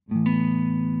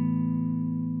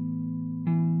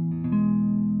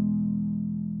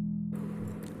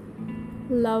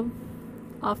Love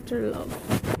after love.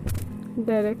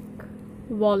 Derek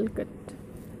Walcott.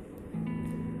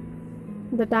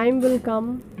 The time will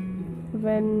come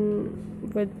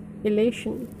when, with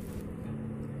elation,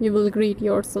 you will greet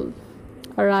yourself,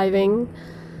 arriving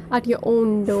at your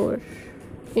own door,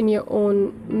 in your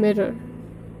own mirror,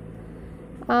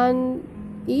 and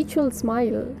each will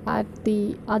smile at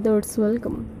the other's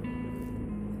welcome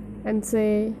and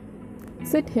say,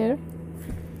 "Sit here,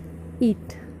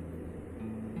 eat."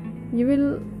 You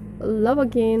will love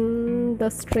again the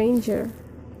stranger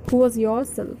who was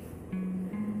yourself.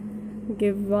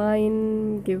 Give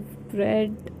wine, give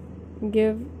bread,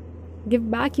 give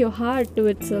give back your heart to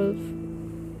itself,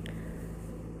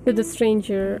 to the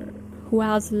stranger who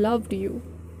has loved you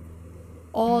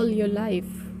all your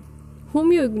life,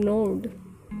 whom you ignored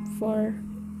for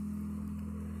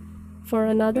for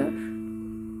another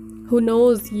who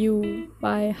knows you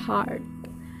by heart.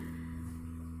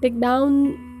 Take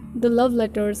down the love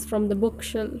letters from the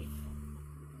bookshelf,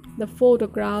 the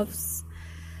photographs,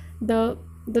 the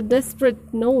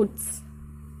desperate notes.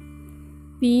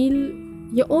 Peel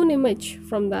your own image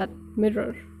from that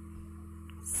mirror.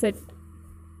 Sit,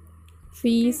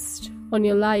 feast on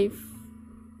your life,